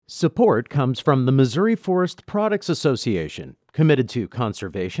Support comes from the Missouri Forest Products Association, committed to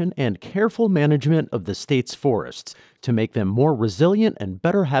conservation and careful management of the state's forests to make them more resilient and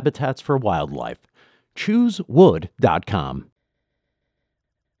better habitats for wildlife. ChooseWood.com.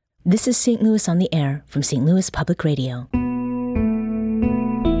 This is St. Louis on the Air from St. Louis Public Radio.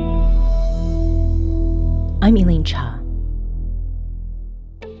 I'm Elaine Cha.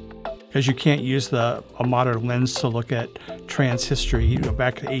 Because you can't use a modern lens to look at trans history,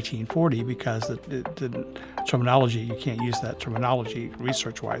 back to 1840, because the terminology, you can't use that terminology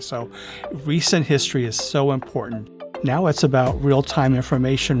research-wise. So recent history is so important. Now it's about real-time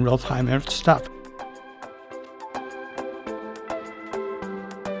information, real-time stuff.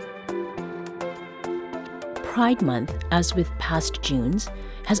 Pride Month, as with past Junes,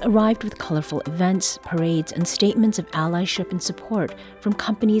 has arrived with colorful events, parades, and statements of allyship and support from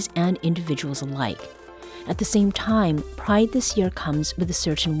companies and individuals alike. At the same time, Pride this year comes with a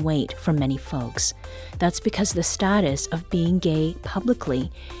certain weight for many folks. That's because the status of being gay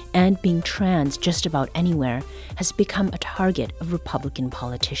publicly and being trans just about anywhere has become a target of Republican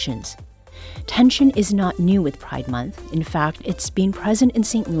politicians. Tension is not new with Pride Month. In fact, it's been present in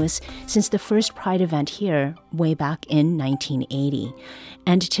St. Louis since the first Pride event here way back in 1980.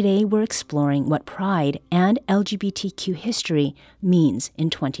 And today we're exploring what Pride and LGBTQ history means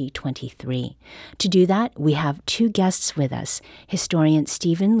in 2023. To do that, we have two guests with us, historian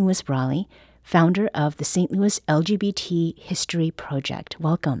Steven Louis Brawely, founder of the St. Louis LGBT History Project.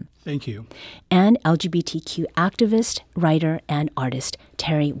 Welcome. Thank you. And LGBTQ activist, writer, and artist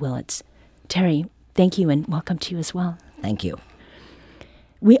Terry Willits. Terry, thank you and welcome to you as well. Thank you.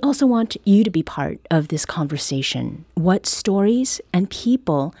 We also want you to be part of this conversation. What stories and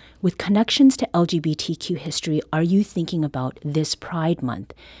people with connections to LGBTQ history are you thinking about this Pride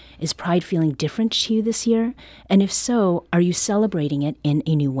Month? Is Pride feeling different to you this year? And if so, are you celebrating it in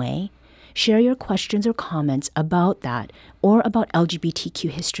a new way? Share your questions or comments about that or about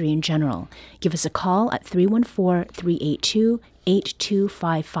LGBTQ history in general. Give us a call at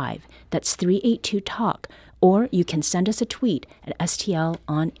 314-382-8255. That's 382-TALK. Or you can send us a tweet at STL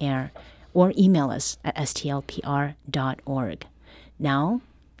on air or email us at stlpr.org. Now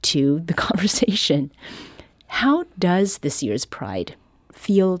to the conversation. How does this year's Pride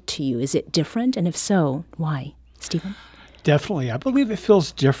feel to you? Is it different? And if so, why? Stephen? Definitely. I believe it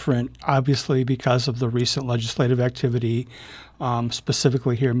feels different, obviously, because of the recent legislative activity,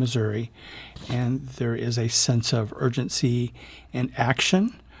 specifically here in Missouri. And there is a sense of urgency and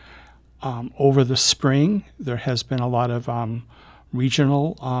action. Over the spring, there has been a lot of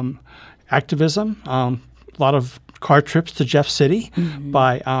regional activism, a lot of car trips to Jeff City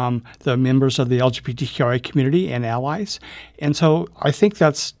by the members of the LGBTQI community and allies. And so I think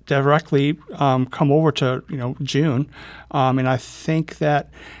that's directly come over to June. And I think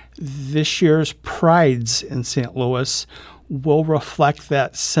that this year's Prides in St. Louis will reflect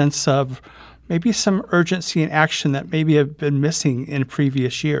that sense of maybe some urgency and action that maybe have been missing in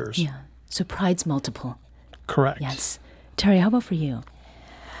previous years. Yeah. So Pride's multiple. Correct. Yes. Terry, how about for you?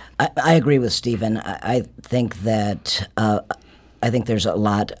 I agree with Stephen. I think that I think there's a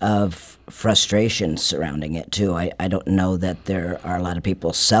lot of frustration surrounding it, too. I don't know that there are a lot of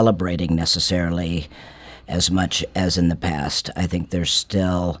people celebrating necessarily as much as in the past. I think there's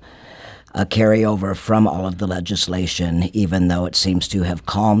still a carryover from all of the legislation, even though it seems to have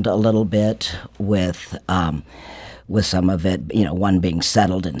calmed a little bit with some of it, one being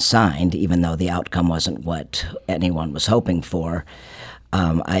settled and signed, even though the outcome wasn't what anyone was hoping for.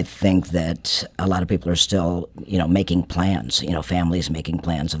 I think that a lot of people are still, making plans, families making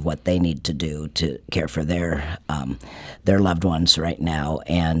plans of what they need to do to care for their loved ones right now,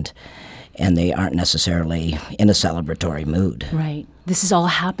 and they aren't necessarily in a celebratory mood. Right. This is all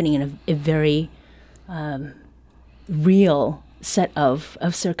happening in a very real set of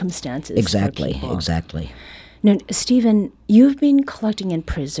circumstances. Exactly. For people. Exactly. Now, Stephen, you've been collecting and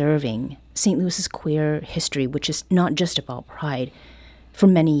preserving St. Louis's queer history, which is not just about Pride, for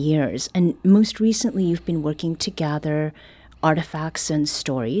many years. And most recently, you've been working to gather artifacts and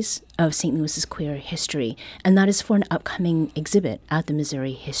stories of St. Louis's queer history, and that is for an upcoming exhibit at the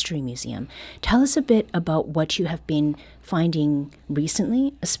Missouri History Museum. Tell us a bit about what you have been finding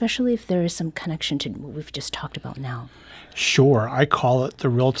recently, especially if there is some connection to what we've just talked about now. Sure. I call it the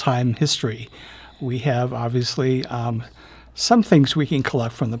real-time history. We have, obviously, some things we can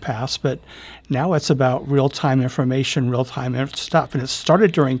collect from the past, but now it's about real-time information, real-time stuff. And it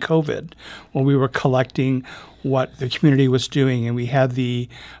started during COVID when we were collecting what the community was doing, and we had the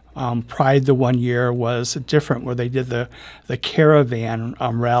Pride the one year was different, where they did the caravan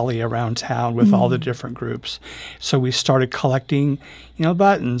rally around town with all the different groups. So we started collecting,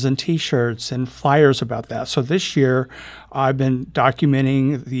 buttons and T-shirts and flyers about that. So this year, I've been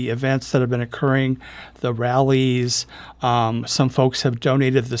documenting the events that have been occurring, the rallies. Some folks have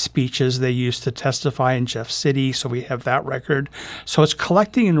donated the speeches they used to testify in Jeff City, so we have that record. So it's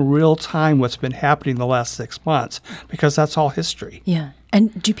collecting in real time what's been happening the last 6 months, because that's all history. Yeah.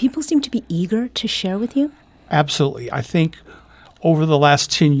 And do people seem to be eager to share with you? Absolutely. I think over the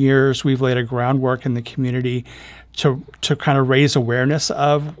last 10 years, we've laid a groundwork in the community to kind of raise awareness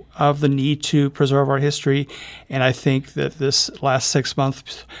of the need to preserve our history. And I think that this last 6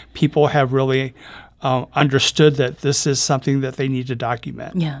 months, people have really understood that this is something that they need to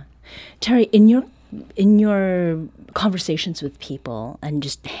document. Yeah. Terry, in your conversations with people and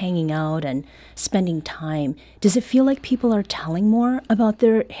just hanging out and spending time, does it feel like people are telling more about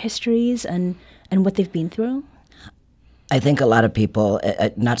their histories and what they've been through? I think a lot of people,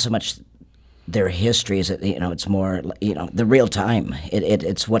 not so much their histories, it's more, the real time.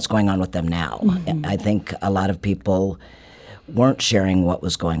 It's what's going on with them now. Mm-hmm. I think a lot of people weren't sharing what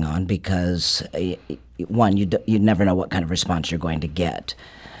was going on because, one, you never know what kind of response you're going to get.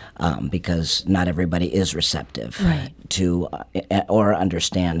 Because not everybody is receptive to or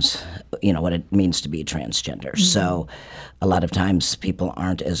understands, what it means to be transgender. Mm-hmm. So a lot of times people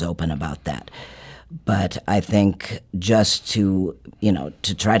aren't as open about that. But I think just to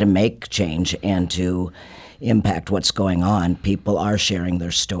try to make change and to impact what's going on, people are sharing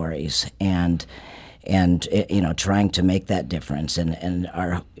their stories and trying to make that difference and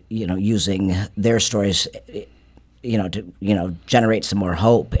are, using their stories to generate some more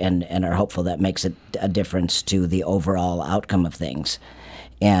hope and are hopeful that makes a difference to the overall outcome of things.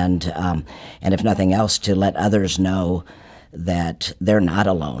 And if nothing else, to let others know that they're not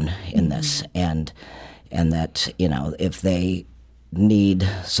alone in this and that, if they need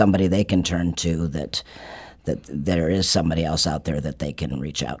somebody they can turn to, that there is somebody else out there that they can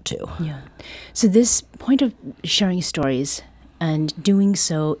reach out to. Yeah. So this point of sharing stories and doing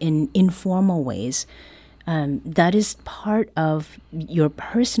so in informal ways, that is part of your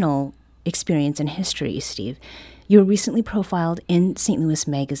personal experience and history, Steve. You were recently profiled in St. Louis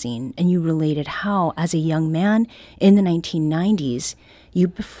Magazine, and you related how, as a young man in the 1990s, you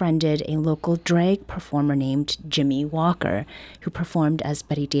befriended a local drag performer named Jimmy Walker, who performed as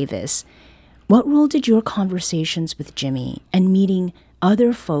Betty Davis. What role did your conversations with Jimmy and meeting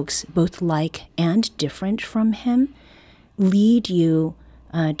other folks, both like and different from him, lead you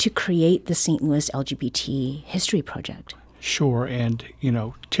to create the St. Louis LGBT History Project? Sure, and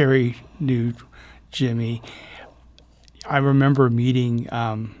Terry knew Jimmy. I remember meeting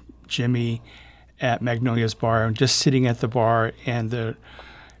Jimmy at Magnolia's Bar and just sitting at the bar, and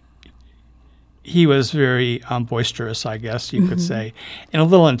he was very boisterous, I guess you could say, and a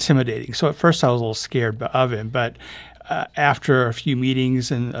little intimidating. So at first I was a little scared of him, but after a few meetings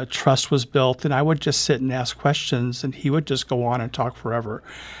and trust was built, and I would just sit and ask questions, and he would just go on and talk forever.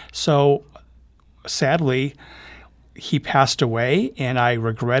 So sadly, he passed away, and I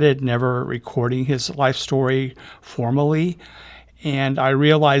regretted never recording his life story formally. And I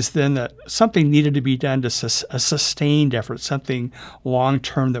realized then that something needed to be done to a sustained effort, something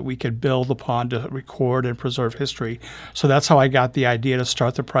long-term that we could build upon to record and preserve history. So that's how I got the idea to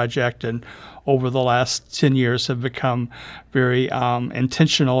start the project, and over the last 10 years have become very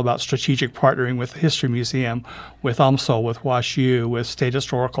intentional about strategic partnering with the History Museum, with UMSL, with WashU, with State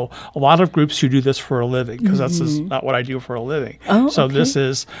Historical, a lot of groups who do this for a living, because that's not what I do for a living. So this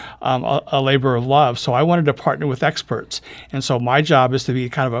is a labor of love. So I wanted to partner with experts. And so my job is to be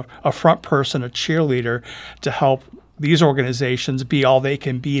kind of a front person, a cheerleader, to help these organizations be all they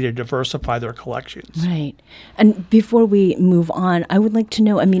can be to diversify their collections. Right. And before we move on, I would like to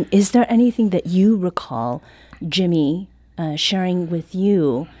know, is there anything that you recall Jimmy sharing with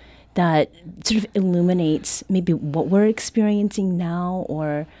you that sort of illuminates maybe what we're experiencing now,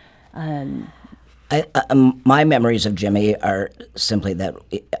 or... my memories of Jimmy are simply that,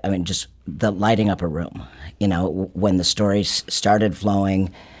 just the lighting up a room. When the stories started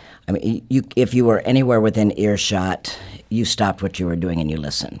flowing, if you were anywhere within earshot, you stopped what you were doing and you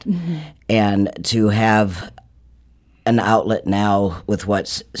listened. Mm-hmm. And to have an outlet now with what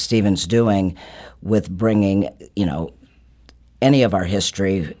Steven's doing, with bringing, any of our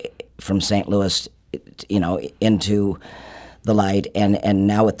history from St. Louis, into the light, and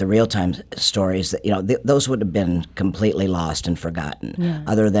now with the real-time stories, that those would have been completely lost and forgotten,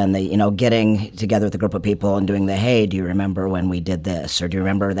 other than the getting together with a group of people and doing the, hey, do you remember when we did this, or do you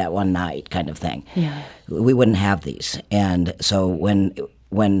remember that one night kind of thing. We wouldn't have these. And so when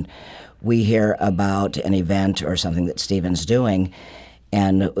when we hear about an event or something that Steven's doing,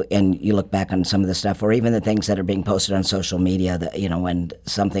 and you look back on some of the stuff, or even the things that are being posted on social media, that, you know, when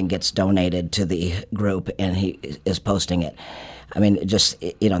something gets donated to the group and he is posting it. I mean, just,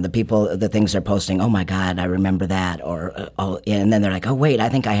 you know, the things they're posting, oh my God, I remember that, or, and then they're like, oh wait, I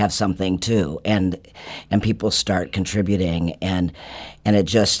think I have something too. And people start contributing, and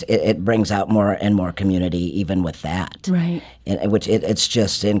it brings out more and more community even with that. Right. It's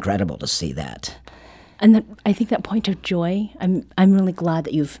just incredible to see that. And I think that point of joy, I'm really glad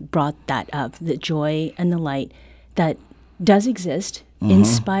that you've brought that up, the joy and the light that does exist in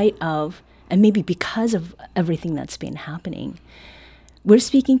spite of, and maybe because of everything that's been happening. We're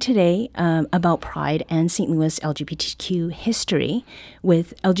speaking today about Pride and St. Louis LGBTQ history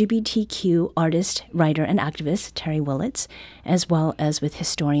with LGBTQ artist, writer, and activist Terry Willits, as well as with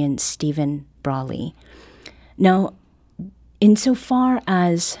historian Steven Brawly. Now, insofar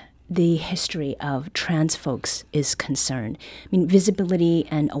as the history of trans folks is concerned, I mean, visibility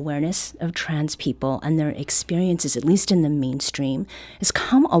and awareness of trans people and their experiences, at least in the mainstream, has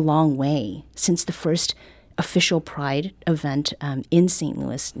come a long way since the first official Pride event in St.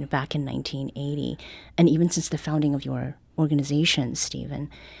 Louis back in 1980, and even since the founding of your organization, Stephen.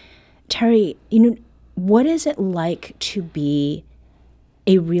 Terry, you know, what is it like to be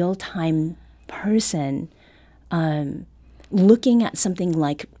a real-time person looking at something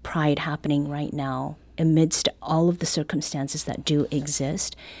like Pride happening right now amidst all of the circumstances that do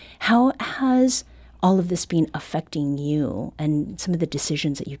exist? How has all of this been affecting you and some of the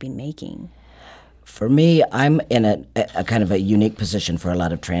decisions that you've been making? For me, I'm in a kind of a unique position for a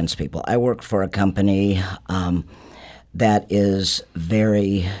lot of trans people. I work for a company that is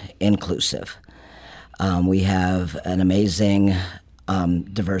very inclusive. We have an amazing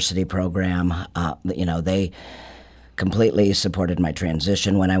diversity program. You know, they completely supported my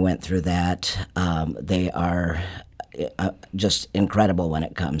transition when I went through that. They are just incredible when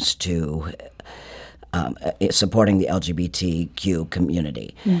it comes to supporting the LGBTQ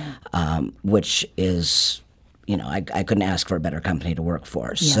community, which is, you know, I couldn't ask for a better company to work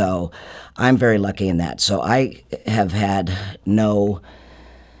for. Yeah. So I'm very lucky in that. So I have had no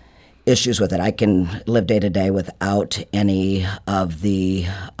issues with it. I can live day to day without any of the,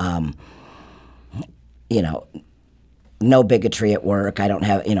 you know, no bigotry at work. I don't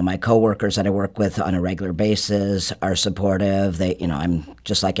have, you know, my coworkers that I work with on a regular basis are supportive. They, you know, I'm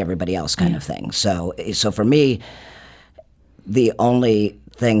just like everybody else kind of thing. So for me, the only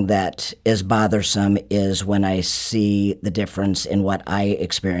thing that is bothersome is when I see the difference in what I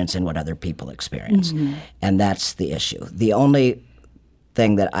experience and what other people experience. And that's the issue. The only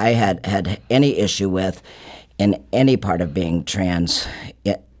thing that I had any issue with in any part of being trans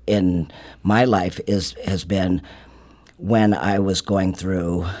in my life has been when I was going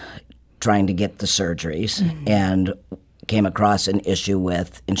through trying to get the surgeries and came across an issue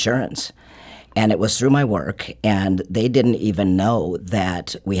with insurance. And it was through my work, and they didn't even know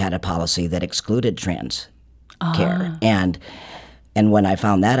that we had a policy that excluded trans care. And when I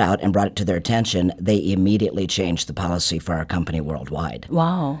found that out and brought it to their attention, they immediately changed the policy for our company worldwide.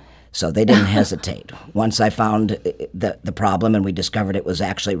 Wow. So they didn't hesitate. Once I found the problem and we discovered it was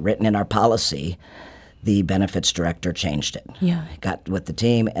actually written in our policy, the benefits director changed it. Yeah. Got with the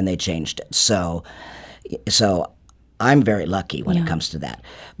team and they changed it. So I'm very lucky when it comes to that.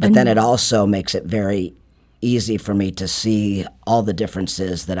 But then it also makes it very easy for me to see all the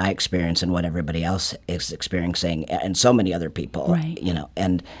differences that I experience and what everybody else is experiencing, and so many other people. Right. You know,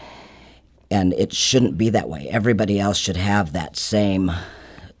 and it shouldn't be that way. Everybody else should have that same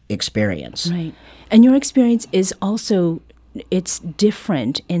experience. Right. And your experience is also, it's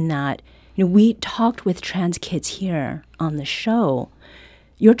different in that, you know, we talked with trans kids here on the show.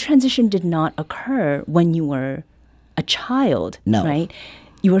 Your transition did not occur when you were a child, no. Right?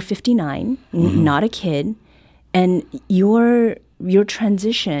 You were 59, not a kid, and your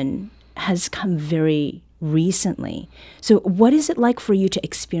transition has come very recently. So what is it like for you to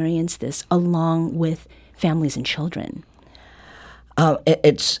experience this along with families and children?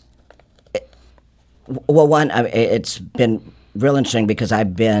 It's been real interesting because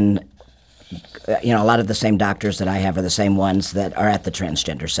I've been, you know, a lot of the same doctors that I have are the same ones that are at the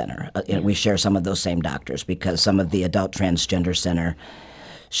Transgender Center. We share some of those same doctors because some of the Adult Transgender Center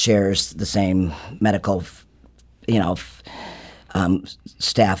shares the same medical, you know,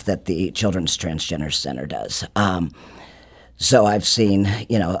 staff that the Children's Transgender Center does. So I've seen,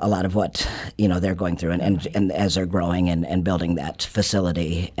 you know, a lot of what, you know, they're going through and as they're growing and building that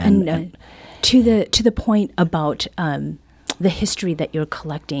facility. And to the point about the history that you're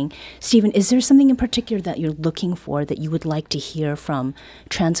collecting. Stephen, is there something in particular that you're looking for that you would like to hear from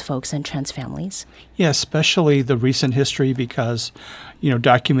trans folks and trans families? Yeah, especially the recent history because,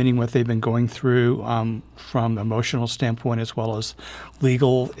 documenting what they've been going through from emotional standpoint as well as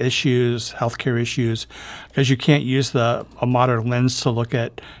legal issues, healthcare issues, because you can't use a modern lens to look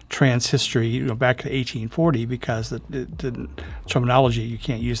at trans history, back to 1840 because the terminology, you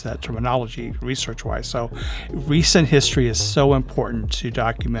can't use that terminology research-wise. So recent history is so important to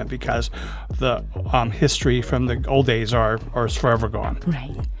document because the history from the old days are forever gone.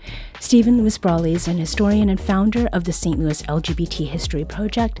 Right. Steven Louis Brawley is an historian and founder of the St. Louis LGBT History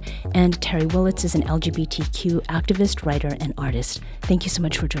Project, and Terry Willits is an LGBTQ activist, writer, and artist. Thank you so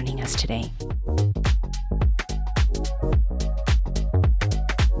much for joining us today.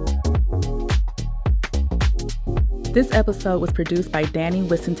 This episode was produced by Danny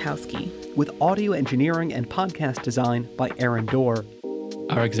Wissentowski, with audio engineering and podcast design by Aaron Dorr.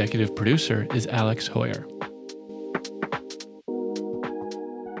 Our executive producer is Alex Hoyer.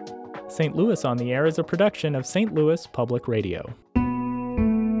 St. Louis on the Air is a production of St. Louis Public Radio.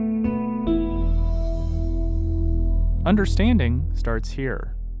 Understanding starts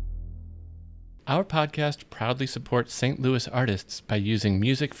here. Our podcast proudly supports St. Louis artists by using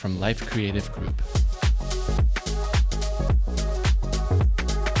music from Life Creative Group.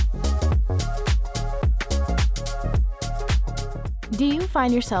 Do you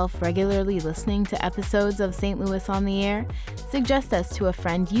find yourself regularly listening to episodes of St. Louis on the Air? Suggest us to a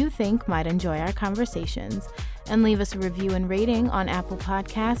friend you think might enjoy our conversations, and leave us a review and rating on Apple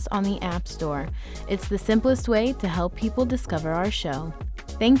Podcasts on the App Store. It's the simplest way to help people discover our show.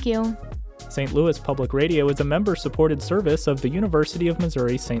 Thank you. St. Louis Public Radio is a member-supported service of the University of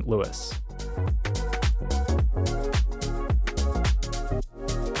Missouri St. Louis.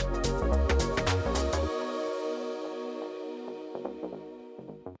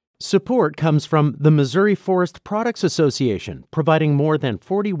 Support comes from the Missouri Forest Products Association, providing more than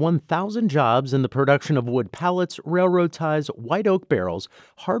 41,000 jobs in the production of wood pallets, railroad ties, white oak barrels,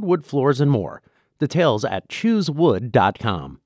 hardwood floors, and more. Details at choosewood.com.